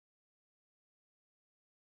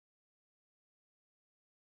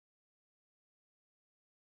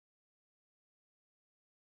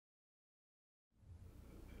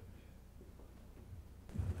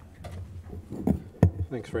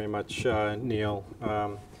Thanks very much, Neil.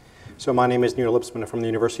 So my name is Nir Lipsman from the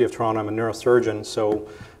University of Toronto. I'm a neurosurgeon. So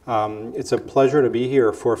it's a pleasure to be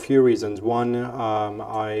here for a few reasons. One,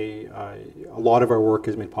 a lot of our work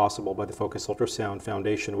is made possible by the Focus Ultrasound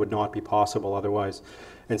Foundation. It would not be possible otherwise.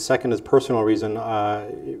 And second is personal reason.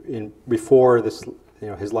 Before this,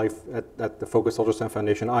 his life at the Focus Ultrasound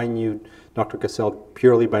Foundation, I knew Dr. Cassell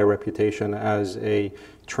purely by reputation as a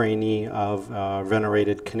trainee of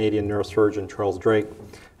venerated Canadian neurosurgeon Charles Drake,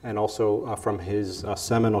 and also from his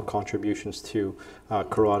seminal contributions to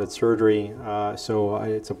carotid surgery. So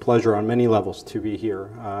it's a pleasure on many levels to be here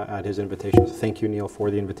at his invitation. So thank you, Neil, for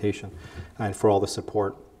the invitation and for all the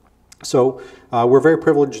support. So we're very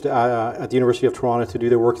privileged at the University of Toronto to do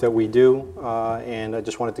the work that we do, and I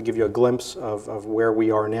just wanted to give you a glimpse of where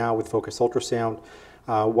we are now with Focus Ultrasound,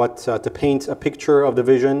 to paint a picture of the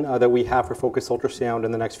vision that we have for Focus Ultrasound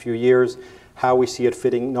in the next few years, how we see it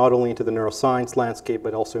fitting not only into the neuroscience landscape,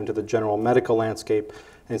 but also into the general medical landscape,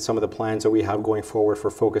 and some of the plans that we have going forward for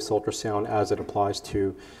Focus Ultrasound as it applies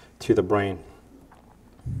to the brain.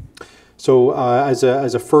 So as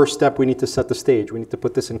a first step, we need to set the stage. We need to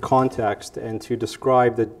put this in context and to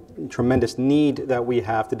describe the tremendous need that we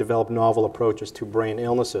have to develop novel approaches to brain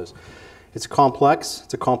illnesses. It's complex.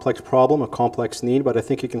 It's a complex problem, a complex need, but I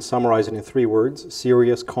think you can summarize it in 3 words: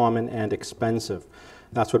 serious, common, and expensive.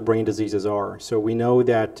 That's what brain diseases are. So we know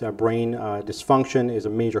that brain dysfunction is a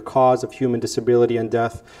major cause of human disability and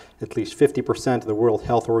death. At least 50% of the World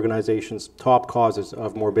Health Organization's top causes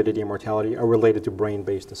of morbidity and mortality are related to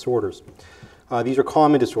brain-based disorders. These are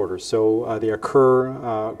common disorders, so they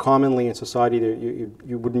occur commonly in society.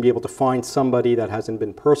 You wouldn't be able to find somebody that hasn't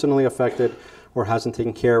been personally affected or hasn't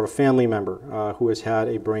taken care of a family member who has had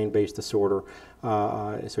a brain-based disorder.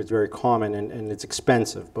 So it's very common, and it's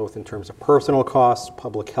expensive, both in terms of personal costs,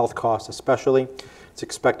 public health costs especially. It's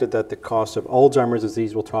expected that the cost of Alzheimer's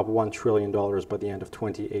disease will top $1 trillion by the end of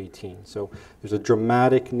 2018. So there's a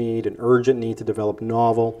dramatic need, an urgent need to develop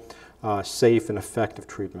novel, safe, and effective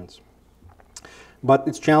treatments. But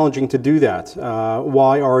it's challenging to do that.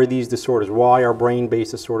 Why are these disorders? Why are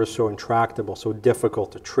brain-based disorders so intractable, so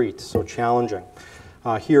difficult to treat, so challenging?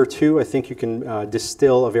 Here too, I think you can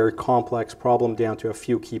distill a very complex problem down to a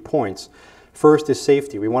few key points. First is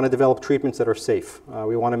safety. We want to develop treatments that are safe.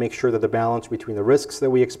 We want to make sure that the balance between the risks that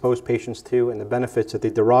we expose patients to and the benefits that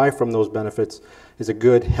they derive from those benefits is a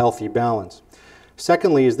good, healthy balance.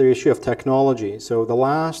 Secondly is the issue of technology. So the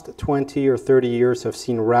last 20 or 30 years have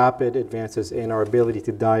seen rapid advances in our ability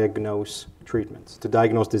to diagnose treatments, to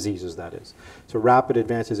diagnose diseases, that is. So rapid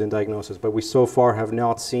advances in diagnosis, but we so far have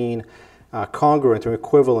not seen congruent or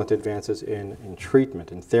equivalent advances in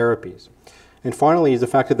treatment, in therapies. And finally is the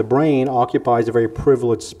fact that the brain occupies a very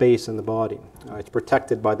privileged space in the body. It's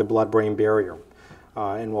protected by the blood-brain barrier,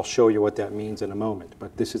 and we'll show you what that means in a moment.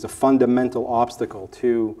 But this is a fundamental obstacle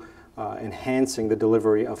to enhancing the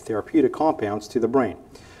delivery of therapeutic compounds to the brain.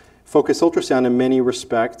 Focus Ultrasound in many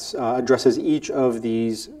respects addresses each of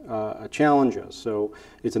these challenges. So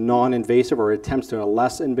it's a non-invasive or attempts to a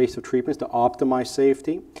less invasive treatments to optimize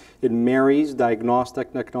safety. It marries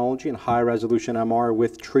diagnostic technology and high-resolution MR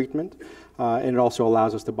with treatment, and it also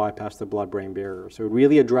allows us to bypass the blood-brain barrier. So it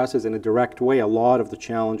really addresses in a direct way a lot of the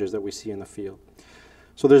challenges that we see in the field.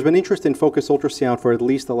 So there's been interest in Focus Ultrasound for at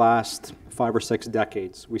least the last 5 or 6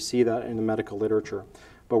 decades. We see that in the medical literature.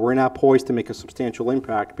 But we're now poised to make a substantial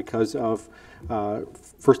impact because of,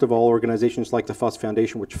 first of all, organizations like the FUS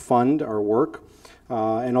Foundation, which fund our work.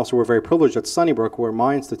 And also we're very privileged at Sunnybrook, where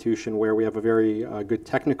my institution, where we have a very good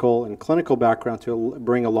technical and clinical background to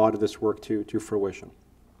bring a lot of this work to fruition.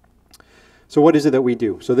 So what is it that we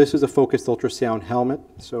do? So this is a focused ultrasound helmet.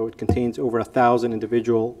 So it contains over 1,000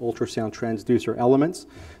 individual ultrasound transducer elements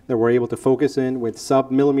that we're able to focus in with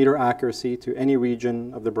sub-millimeter accuracy to any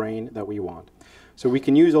region of the brain that we want. So we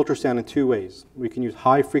can use ultrasound in 2 ways. We can use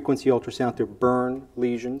high-frequency ultrasound to burn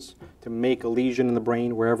lesions, to make a lesion in the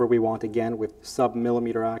brain wherever we want, again, with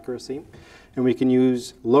sub-millimeter accuracy. And we can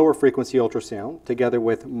use lower-frequency ultrasound together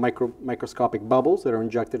with microscopic bubbles that are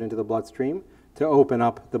injected into the bloodstream to open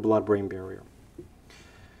up the blood-brain barrier.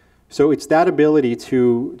 So it's that ability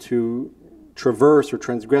to traverse or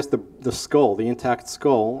transgress the skull, the intact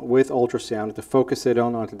skull, with ultrasound, to focus it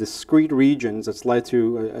onto discrete regions that's led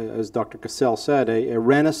to, as Dr. Cassell said, a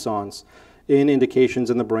renaissance in indications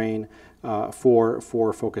in the brain for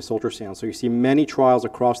focused ultrasound. So you see many trials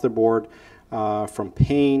across the board from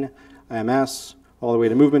pain, MS, all the way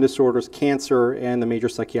to movement disorders, cancer, and the major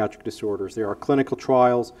psychiatric disorders. There are clinical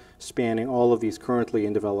trials spanning all of these currently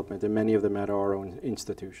in development, and many of them at our own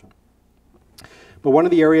institution. But one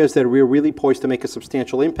of the areas that we're really poised to make a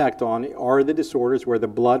substantial impact on are the disorders where the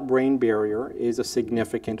blood-brain barrier is a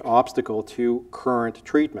significant obstacle to current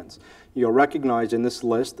treatments. You'll recognize in this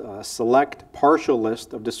list a select partial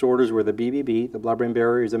list of disorders where the BBB, the blood-brain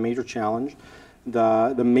barrier, is a major challenge.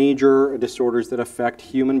 The major disorders that affect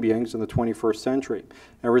human beings in the 21st century.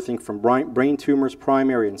 Everything from brain tumors,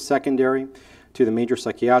 primary and secondary, to the major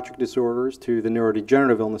psychiatric disorders, to the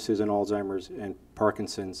neurodegenerative illnesses in Alzheimer's and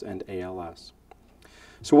Parkinson's and ALS.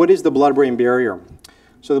 So what is the blood-brain barrier?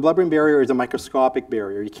 So the blood-brain barrier is a microscopic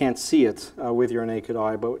barrier. You can't see it with your naked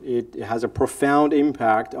eye, but it has a profound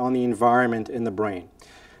impact on the environment in the brain.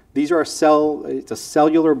 These are it's a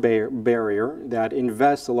cellular barrier that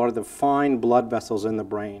invests a lot of the fine blood vessels in the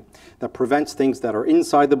brain, that prevents things that are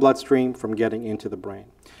inside the bloodstream from getting into the brain.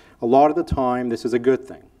 A lot of the time, this is a good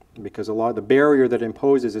thing, because a lot of the barrier that it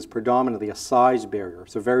imposes is predominantly a size barrier.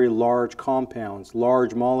 So very large compounds,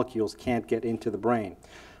 large molecules can't get into the brain.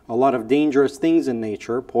 A lot of dangerous things in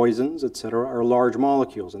nature, poisons, etc., are large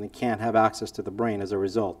molecules, and they can't have access to the brain as a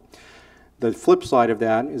result. The flip side of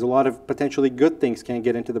that is a lot of potentially good things can't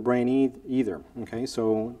get into the brain either. Okay,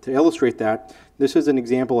 so to illustrate that, this is an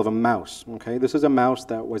example of a mouse. Okay, this is a mouse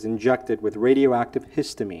that was injected with radioactive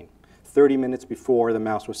histamine 30 minutes before the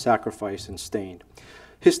mouse was sacrificed and stained.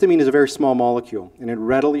 Histamine is a very small molecule, and it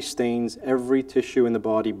readily stains every tissue in the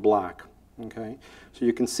body black. Okay, so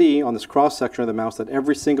you can see on this cross-section of the mouse that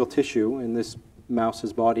every single tissue in this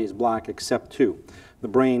mouse's body is black except two, the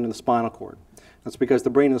brain and the spinal cord. That's because the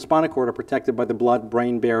brain and the spinal cord are protected by the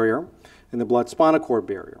blood-brain barrier and the blood-spinal cord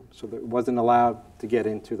barrier, so that it wasn't allowed to get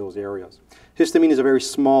into those areas. Histamine is a very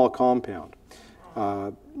small compound.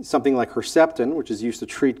 Something like Herceptin, which is used to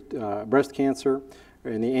treat breast cancer,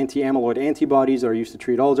 and the anti-amyloid antibodies that are used to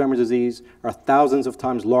treat Alzheimer's disease are thousands of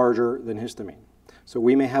times larger than histamine. So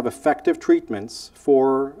we may have effective treatments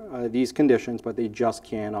for these conditions, but they just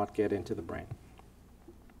cannot get into the brain.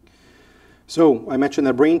 So I mentioned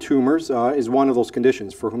that brain tumors is one of those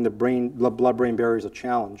conditions for whom the blood-brain barrier is a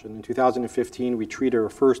challenge. And in 2015, we treated our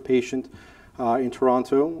first patient in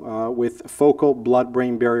Toronto with focal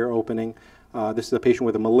blood-brain barrier opening. This is a patient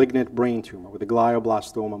with a malignant brain tumor, with a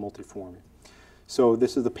glioblastoma multiforme. So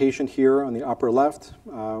this is the patient here on the upper left.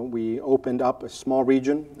 We opened up a small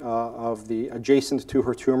region of the adjacent to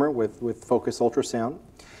her tumor with focused ultrasound.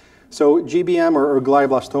 So GBM or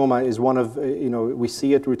glioblastoma is one of, we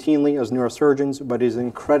see it routinely as neurosurgeons, but it is an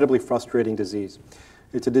incredibly frustrating disease.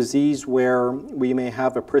 It's a disease where we may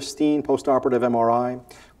have a pristine postoperative MRI.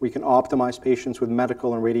 We can optimize patients with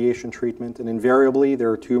medical and radiation treatment, and invariably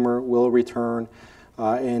their tumor will return,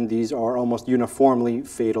 and these are almost uniformly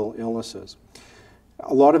fatal illnesses.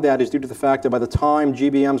 A lot of that is due to the fact that by the time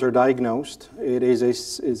GBMs are diagnosed, it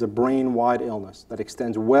is a brain-wide illness that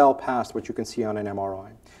extends well past what you can see on an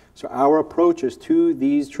MRI. So our approaches to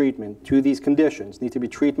these treatment, to these conditions, need to be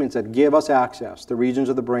treatments that give us access to regions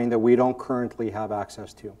of the brain that we don't currently have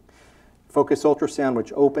access to. Focused ultrasound,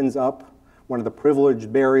 which opens up one of the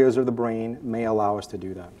privileged barriers of the brain, may allow us to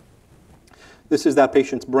do that. This is that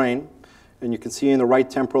patient's brain. And you can see in the right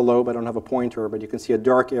temporal lobe, I don't have a pointer, but you can see a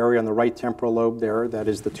dark area on the right temporal lobe there. That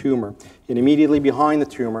is the tumor. And immediately behind the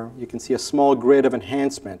tumor, you can see a small grid of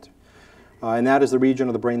enhancement. And that is the region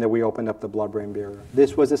of the brain that we opened up the blood-brain barrier.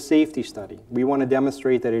 This was a safety study. We want to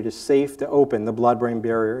demonstrate that it is safe to open the blood-brain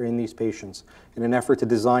barrier in these patients in an effort to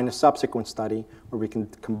design a subsequent study where we can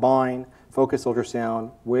combine focused ultrasound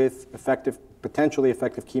with potentially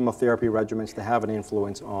effective chemotherapy regimens to have an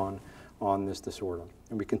influence on this disorder.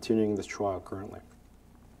 And we're continuing this trial currently.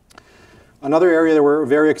 Another area that we're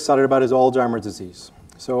very excited about is Alzheimer's disease.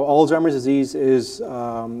 So Alzheimer's disease is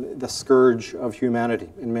the scourge of humanity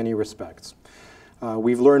in many respects.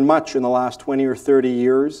 We've learned much in the last 20 or 30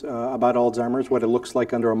 years about Alzheimer's, what it looks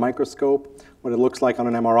like under a microscope, what it looks like on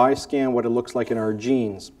an MRI scan, what it looks like in our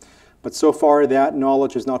genes. But so far, that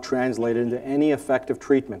knowledge is not translated into any effective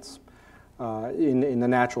treatments in the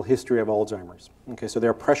natural history of Alzheimer's. Okay, so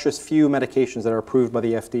there are precious few medications that are approved by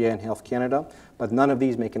the FDA and Health Canada, but none of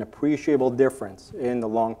these make an appreciable difference in the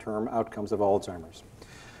long-term outcomes of Alzheimer's.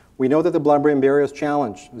 We know that the blood-brain barrier is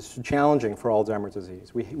challenging for Alzheimer's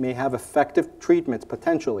disease. We may have effective treatments,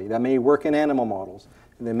 potentially, that may work in animal models,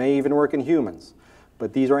 and they may even work in humans.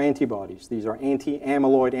 But these are antibodies. These are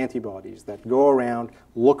anti-amyloid antibodies that go around,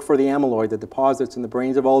 look for the amyloid that deposits in the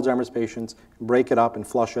brains of Alzheimer's patients, break it up, and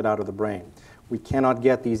flush it out of the brain. We cannot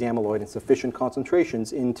get these amyloid in sufficient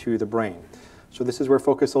concentrations into the brain. So this is where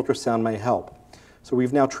focused ultrasound may help. So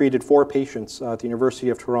we've now treated 4 patients at the University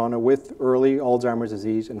of Toronto with early Alzheimer's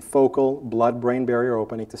disease and focal blood-brain barrier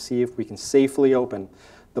opening to see if we can safely open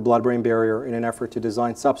the blood-brain barrier in an effort to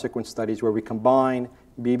design subsequent studies where we combine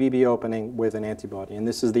BBB opening with an antibody. And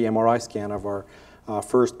this is the MRI scan of our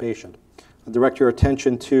first patient. I'll direct your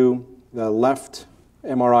attention to the left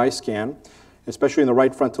MRI scan, especially in the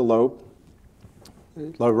right frontal lobe.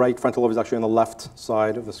 The right frontal lobe is actually on the left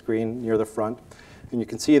side of the screen near the front. And you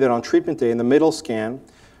can see that on treatment day, in the middle scan,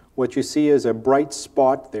 what you see is a bright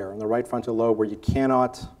spot there in the right frontal lobe where you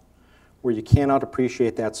cannot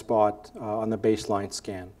appreciate that spot on the baseline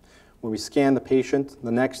scan. When we scan the patient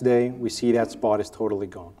the next day, we see that spot is totally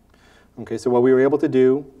gone. Okay, so what we were able to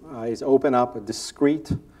do is open up a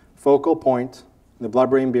discrete focal point in the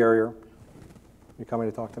blood-brain barrier. You coming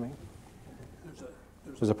to talk to me?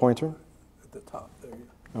 There's a pointer? At the top, there you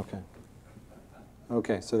go. Okay.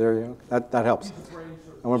 Okay, so there you go. That helps.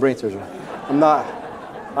 I'm a brain surgeon. I'm not,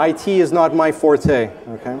 IT is not my forte,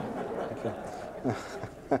 okay?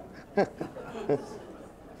 Okay.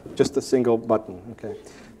 Just a single button, okay.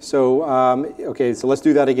 So, so let's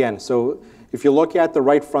do that again. So if you look at the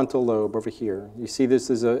right frontal lobe over here, you see this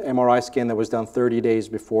is an MRI scan that was done 30 days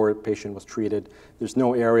before the patient was treated. There's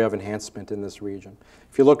no area of enhancement in this region.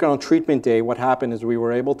 If you look on treatment day, what happened is we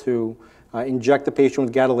were able to inject the patient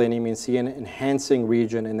with gadolinium and see an enhancing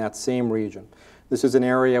region in that same region. This is an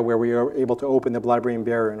area where we are able to open the blood-brain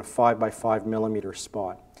barrier in a 5 by 5 millimeter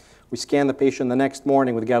spot. We scan the patient the next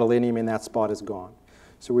morning with gadolinium and that spot is gone.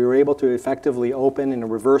 So we were able to effectively open in a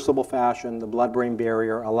reversible fashion the blood-brain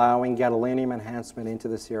barrier, allowing gadolinium enhancement into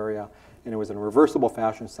this area, and it was in a reversible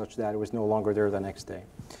fashion such that it was no longer there the next day.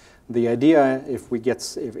 The idea, if we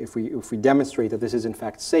demonstrate that this is in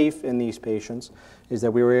fact safe in these patients, is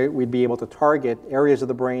that we'd be able to target areas of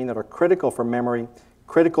the brain that are critical for memory,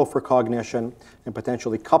 critical for cognition, and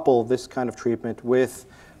potentially couple this kind of treatment with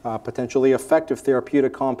potentially effective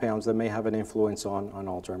therapeutic compounds that may have an influence on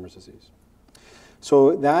Alzheimer's disease.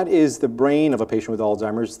 So that is the brain of a patient with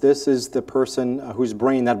Alzheimer's. This is the person whose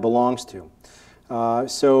brain that belongs to.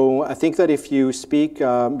 So I think that if you speak,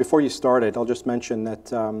 before you started, I'll just mention that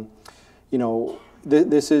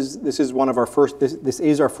this is one of our first, this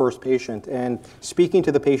is our first patient, and speaking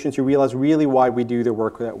to the patients, you realize really why we do the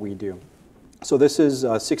work that we do. So this is a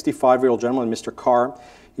 65-year-old gentleman, Mr. Carr.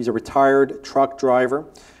 He's a retired truck driver.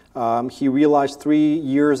 He realized 3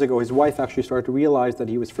 years ago, his wife actually started to realize that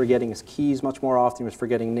he was forgetting his keys much more often, he was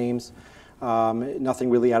forgetting names.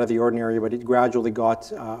 Nothing really out of the ordinary, but it gradually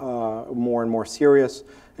got more and more serious,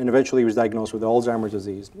 and eventually he was diagnosed with Alzheimer's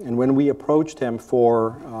disease. And when we approached him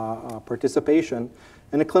for participation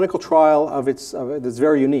in a clinical trial that's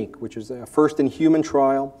very unique, which is a first-in-human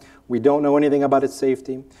trial, we don't know anything about its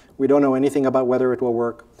safety, we don't know anything about whether it will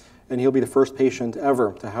work, and he'll be the first patient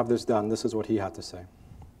ever to have this done. This is what he had to say.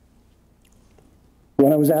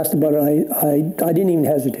 When I was asked about it, I didn't even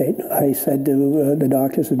hesitate. I said to the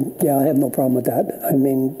doctor, yeah, I have no problem with that. I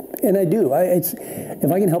mean, and I do.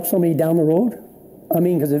 If I can help somebody down the road, I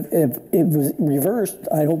mean, because if it was reversed,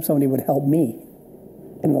 I hope somebody would help me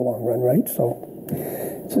in the long run, right? So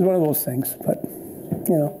this is one of those things. But,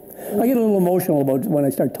 I get a little emotional about when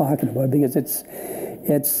I start talking about it because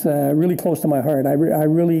it's really close to my heart. I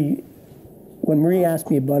really, when Marie asked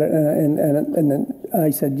me about it, and then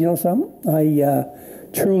I said, you know something, I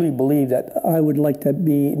truly believe that I would like to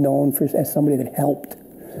be known as somebody that helped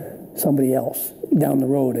somebody else down the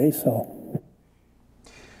road,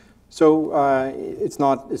 So it's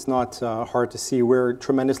not hard to see. We're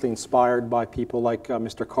tremendously inspired by people like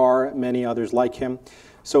Mr. Carr, many others like him.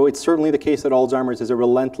 So it's certainly the case that Alzheimer's is a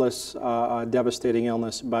relentless, devastating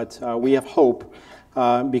illness, but we have hope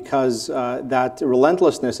because that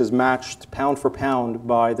relentlessness is matched pound for pound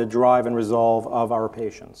by the drive and resolve of our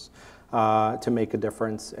patients to make a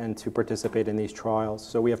difference and to participate in these trials.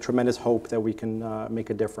 So we have tremendous hope that we can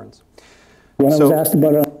make a difference. When I was asked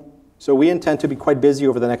about it, so we intend to be quite busy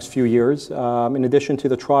over the next few years. In addition to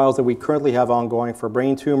the trials that we currently have ongoing for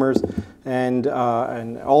brain tumors and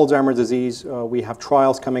Alzheimer's disease, we have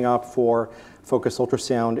trials coming up for focused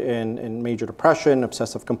ultrasound in major depression,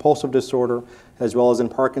 obsessive compulsive disorder, as well as in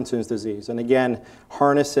Parkinson's disease. And again,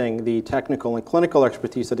 harnessing the technical and clinical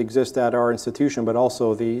expertise that exists at our institution, but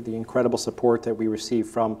also the incredible support that we receive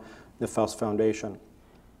from the FAUST Foundation.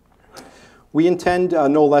 We intend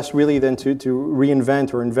no less really than to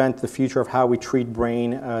reinvent or invent the future of how we treat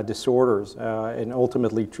brain disorders and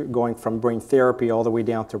ultimately going from brain therapy all the way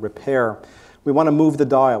down to repair. We want to move the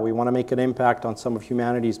dial. We want to make an impact on some of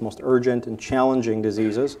humanity's most urgent and challenging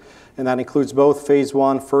diseases, and that includes both phase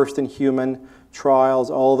 1, first-in-human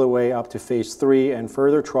trials, all the way up to phase 3 and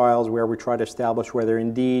further trials where we try to establish whether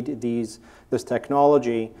indeed this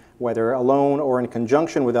technology, whether alone or in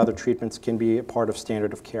conjunction with other treatments, can be a part of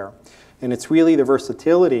standard of care. And it's really the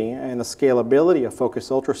versatility and the scalability of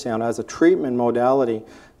focused ultrasound as a treatment modality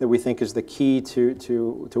that we think is the key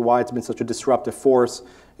to why it's been such a disruptive force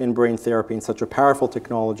in brain therapy and such a powerful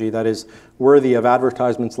technology that is worthy of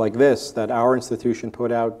advertisements like this that our institution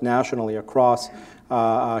put out nationally across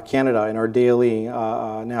Canada in our daily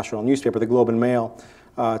national newspaper, the Globe and Mail,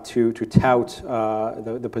 to tout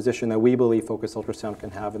the position that we believe focused ultrasound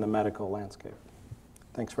can have in the medical landscape.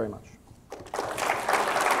 Thanks very much.